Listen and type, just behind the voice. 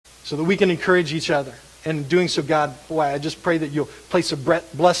so that we can encourage each other. And in doing so, God, boy, I just pray that you'll place a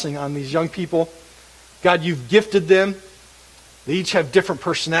blessing on these young people. God, you've gifted them. They each have different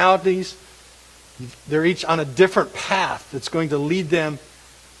personalities. They're each on a different path that's going to lead them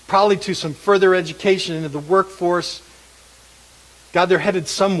probably to some further education into the workforce. God, they're headed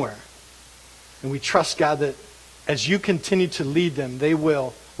somewhere. And we trust, God, that as you continue to lead them, they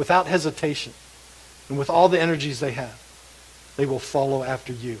will, without hesitation, and with all the energies they have, they will follow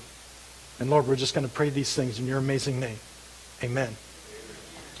after you. And Lord, we're just going to pray these things in your amazing name. Amen.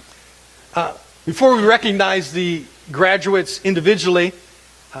 Before we recognize the graduates individually,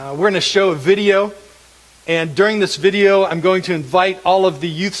 we're going to show a video. And during this video, I'm going to invite all of the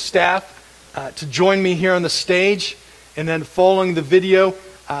youth staff to join me here on the stage. And then following the video,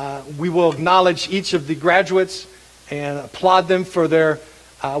 we will acknowledge each of the graduates and applaud them for their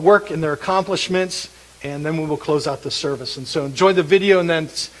work and their accomplishments. And then we will close out the service. And so enjoy the video, and then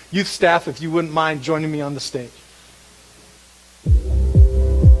youth staff, if you wouldn't mind joining me on the stage.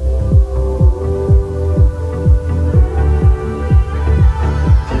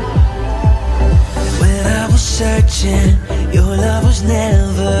 When I was searching, your love was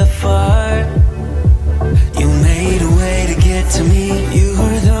never far. You made a way to get to me. You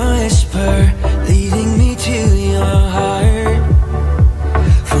were the whisper leading me to your heart.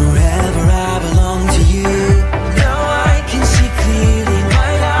 Forever I belong to you. Now I can see clearly,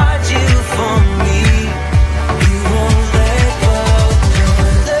 my God, you for me. You won't let go. Your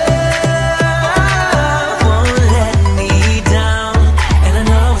love won't let me down. And I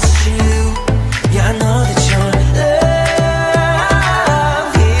know it's true. Yeah, I know that your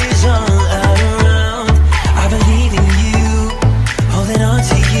love is all around. I believe in you, holding on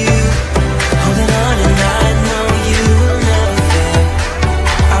to you, holding on, and I know you will never fail.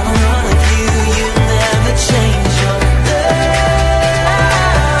 I will run with you, you never change. Your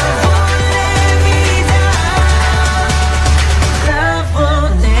love won't let me down. Love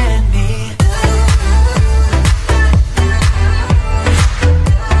won't let me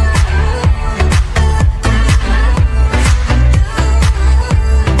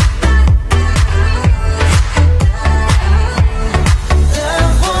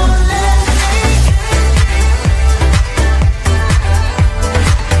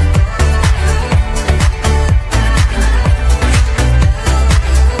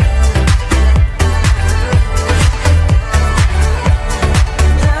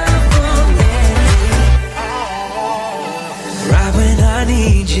Right when I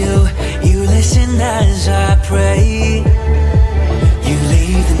need you, you listen as I pray. You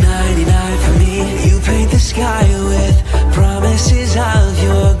leave the 99 for me. You paint the sky with promises of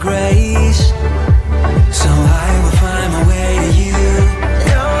your grace. So I will find my way to you.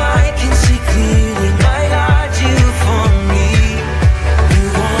 Now I can see clearly, my God, you for me. You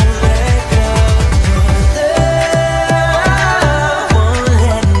won't let go. Your love won't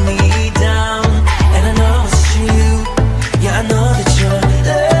let me down. And I know it's true. Yeah, I know that your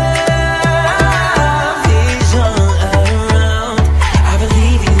love is all around. I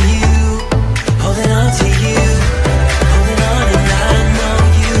believe in you, holding on to you, holding on, and I know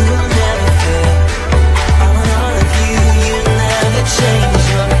you will never fail. I want all of you, you never change.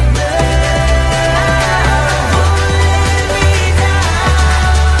 Your love won't let me down.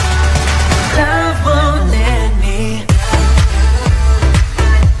 Love won't let me.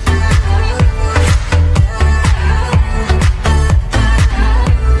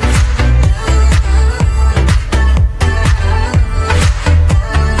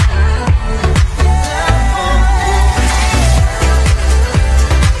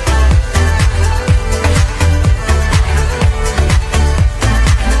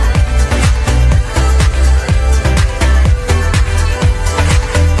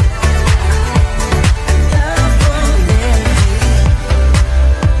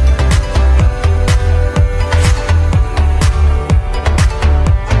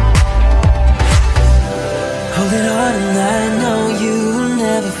 Holding on, and I know you'll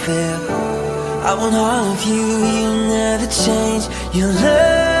never fail. I want all of you, you'll never change. Your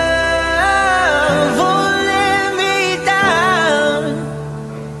love won't let me down.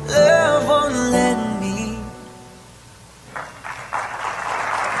 Love won't let me.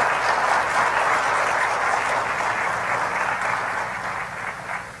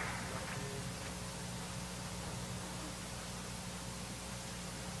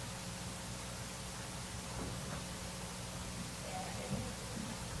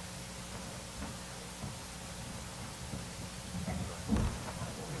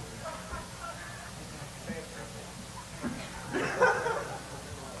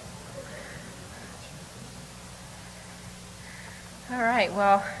 All right,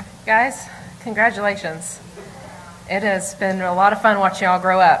 well, Guys, congratulations. It has been a lot of fun watching y'all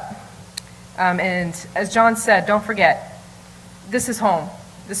grow up. And as John said, don't forget, this is home.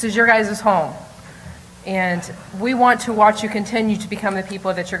 This is your guys' home. And we want to watch you continue to become the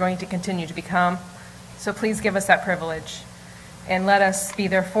people that you're going to continue to become. So please give us that privilege. And let us be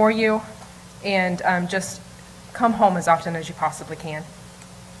there for you. And just come home as often as you possibly can.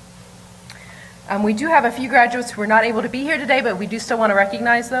 We do have a few graduates who are not able to be here today, but we do still want to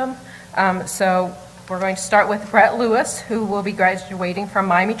recognize them. So we're going to start with Brett Lewis, who will be graduating from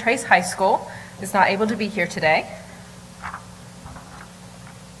Miami Trace High School. Is not able to be here today.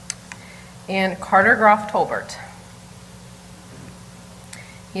 And Carter Groff Tolbert.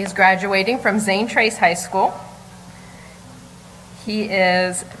 He is graduating from Zane Trace High School. He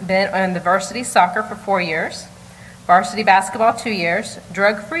has been on the varsity soccer for 4 years. Varsity basketball 2 years,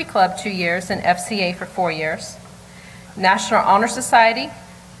 drug-free club 2 years, and FCA for 4 years. National Honor Society,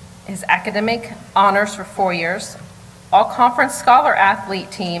 his academic honors for 4 years. All-conference scholar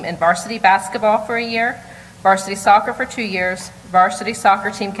athlete team in varsity basketball for 1 year, varsity soccer for 2 years, varsity soccer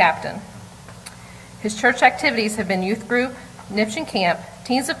team captain. His church activities have been youth group, Niption Camp,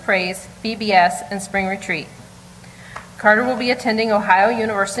 Teens of Praise, VBS, and Spring Retreat. Carter will be attending Ohio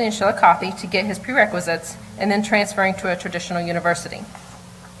University in Chillicothe to get his prerequisites and then transferring to a traditional university.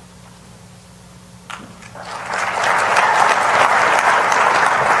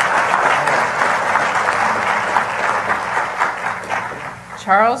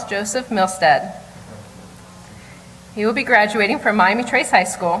 Charles Joseph Milstead. He will be graduating from Miami Trace High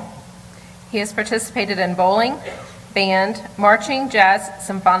School. He has participated in bowling, band, marching, jazz,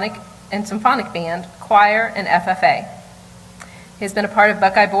 symphonic band, choir, and FFA. He has been a part of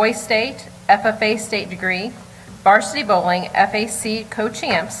Buckeye Boys State, FFA State Degree, Varsity Bowling, FAC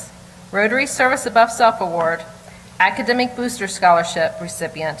Co-Champs, Rotary Service Above Self Award, Academic Booster Scholarship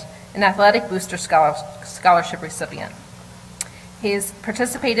recipient, and Athletic Booster Scholarship recipient. He has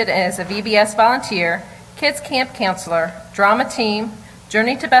participated as a VBS volunteer, Kids Camp counselor, drama team,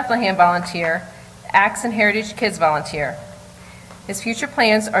 Journey to Bethlehem volunteer, Acts and Heritage Kids volunteer. His future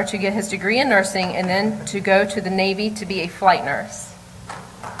plans are to get his degree in nursing and then to go to the Navy to be a flight nurse.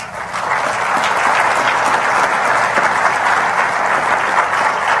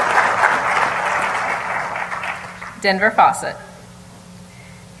 Denver Fawcett.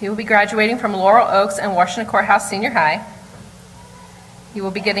 He will be graduating from Laurel Oaks and Washington Courthouse Senior High. He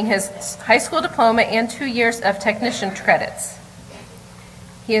will be getting his high school diploma and 2 years of technician credits.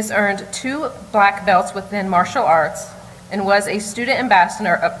 He has earned 2 black belts within martial arts and was a student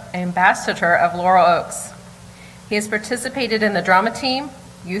ambassador of Laurel Oaks. He has participated in the drama team,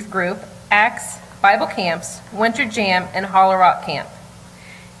 youth group, Acts, Bible camps, Winter Jam, and Holler Rock Camp.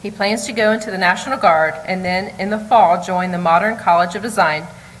 He plans to go into the National Guard and then in the fall join the Modern College of Design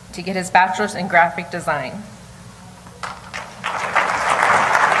to get his bachelor's in graphic design.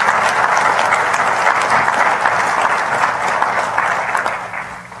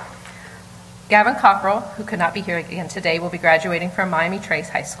 Gavin Cockrell, who could not be here again today, will be graduating from Miami Trace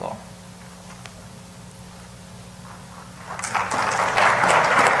High School.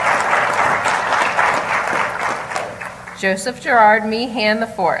 Joseph Gerard Meehan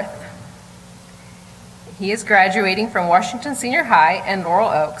IV. He is graduating from Washington Senior High and Laurel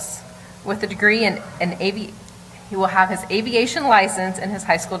Oaks with a degree in aviation. He will have his aviation license and his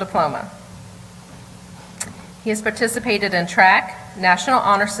high school diploma. He has participated in track, National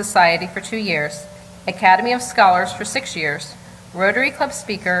Honor Society for 2 years, Academy of Scholars for 6 years, Rotary Club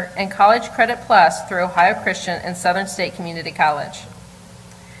speaker, and College Credit Plus through Ohio Christian and Southern State Community College.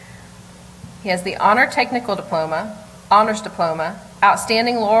 He has the Honor Technical Diploma, Honors Diploma,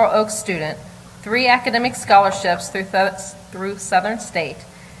 Outstanding Laurel Oaks Student, 3 academic scholarships through Southern State,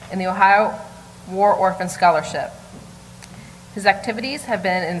 and the Ohio War Orphan Scholarship. His activities have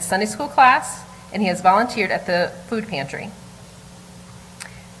been in Sunday school class, and he has volunteered at the food pantry.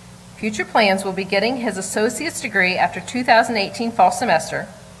 Future plans will be getting his associate's degree after 2018 fall semester,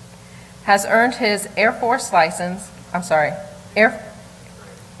 has earned his airframe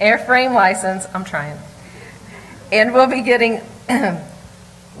license, and will be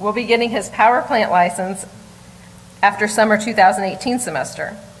getting his power plant license after summer 2018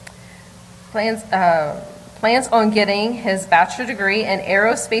 semester. Plans on getting his bachelor degree in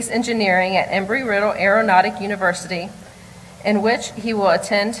aerospace engineering at Embry-Riddle Aeronautic University, in which he will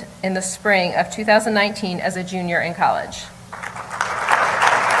attend in the spring of 2019 as a junior in college.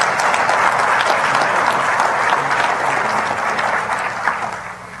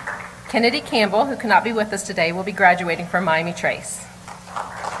 Kennedy Campbell, who cannot be with us today, will be graduating from Miami Trace.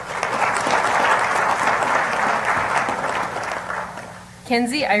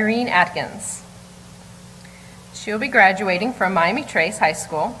 Mackenzie Irene Atkins. She will be graduating from Miami Trace High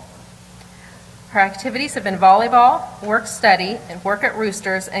School. Her activities have been volleyball, work study, and work at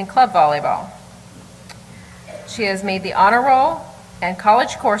Roosters and club volleyball. She has made the honor roll and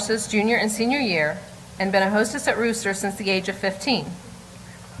college courses junior and senior year and been a hostess at Roosters since the age of 15.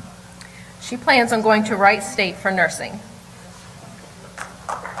 She plans on going to Wright State for nursing.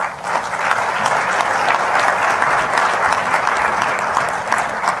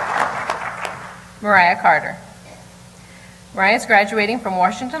 Mariah Carter. Mariah is graduating from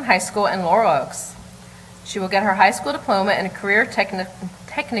Washington High School in Laurel Oaks. She will get her high school diploma and a career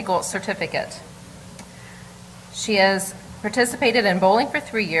technical certificate. She has participated in bowling for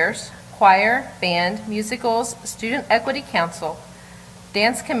 3 years, choir, band, musicals, Student Equity Council,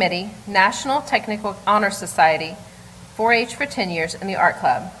 Dance Committee, National Technical Honor Society, 4-H for 10 years, and the Art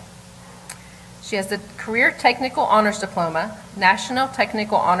Club. She has the Career Technical Honors Diploma, National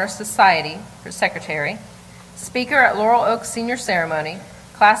Technical Honor Society for Secretary, Speaker at Laurel Oaks Senior Ceremony,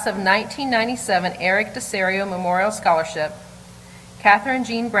 Class of 1997 Eric DeSario Memorial Scholarship, Catherine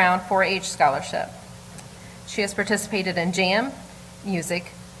Jean Brown 4-H Scholarship. She has participated in jam,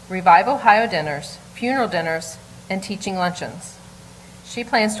 music, Revive Ohio dinners, funeral dinners, and teaching luncheons. She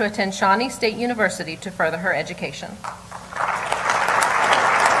plans to attend Shawnee State University to further her education.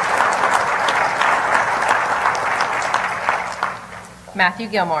 Matthew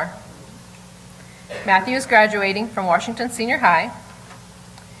Gilmore. Matthew is graduating from Washington Senior High.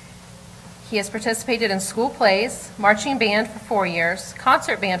 He has participated in school plays, marching band for 4 years,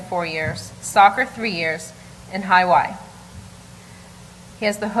 concert band 4 years, soccer 3 years, and High Y. He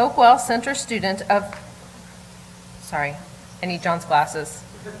is the Hopewell Center student of, I need John's glasses.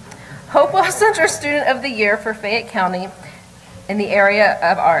 Hopewell Center Student of the Year for Fayette County in the area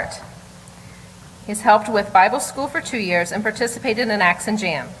of art. He's helped with Bible school for 2 years and participated in Acts and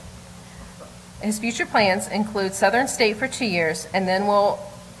Jam. His future plans include Southern State for 2 years and then will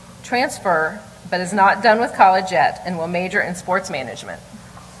transfer, but is not done with college yet, and will major in sports management.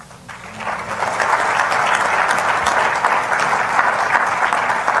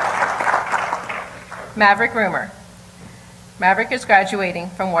 Maverick Rumor. Maverick is graduating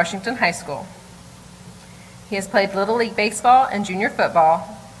from Washington High School. He has played Little League Baseball and junior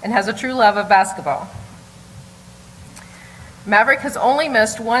football and has a true love of basketball. Maverick has only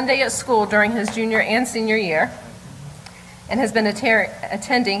missed 1 day at school during his junior and senior year and has been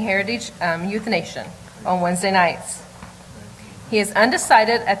attending Heritage Youth Nation on Wednesday nights. He is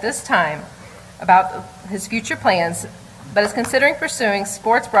undecided at this time about his future plans, but is considering pursuing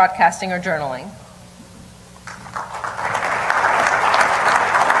sports broadcasting or journaling.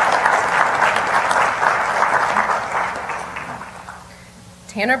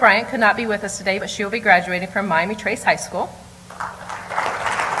 Tanner Bryant could not be with us today, but she will be graduating from Miami Trace High School.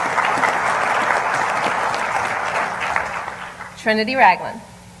 Trinity Ragland.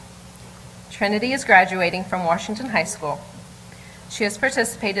 Trinity is graduating from Washington High School. She has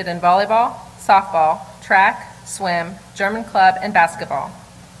participated in volleyball, softball, track, swim, German club, and basketball.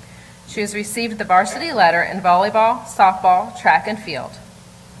 She has received the varsity letter in volleyball, softball, track, and field.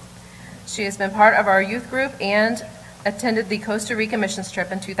 She has been part of our youth group and attended the Costa Rica missions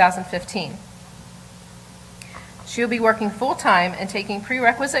trip in 2015. She will be working full-time and taking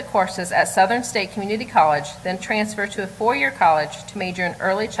prerequisite courses at Southern State Community College, then transfer to a 4-year college to major in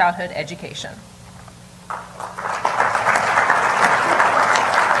early childhood education.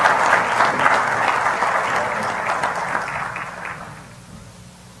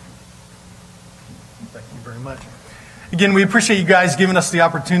 Thank you very much. Again, we appreciate you guys giving us the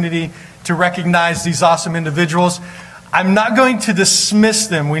opportunity to recognize these awesome individuals. I'm not going to dismiss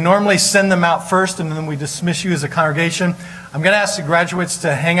them. We normally send them out first, and then we dismiss you as a congregation. I'm going to ask the graduates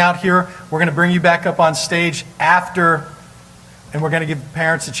to hang out here. We're going to bring you back up on stage after, and we're going to give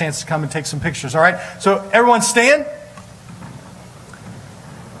parents a chance to come and take some pictures. All right? So everyone stand.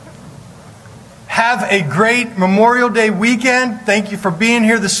 Have a great Memorial Day weekend. Thank you for being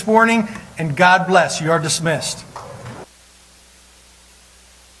here this morning, and God bless. You are dismissed.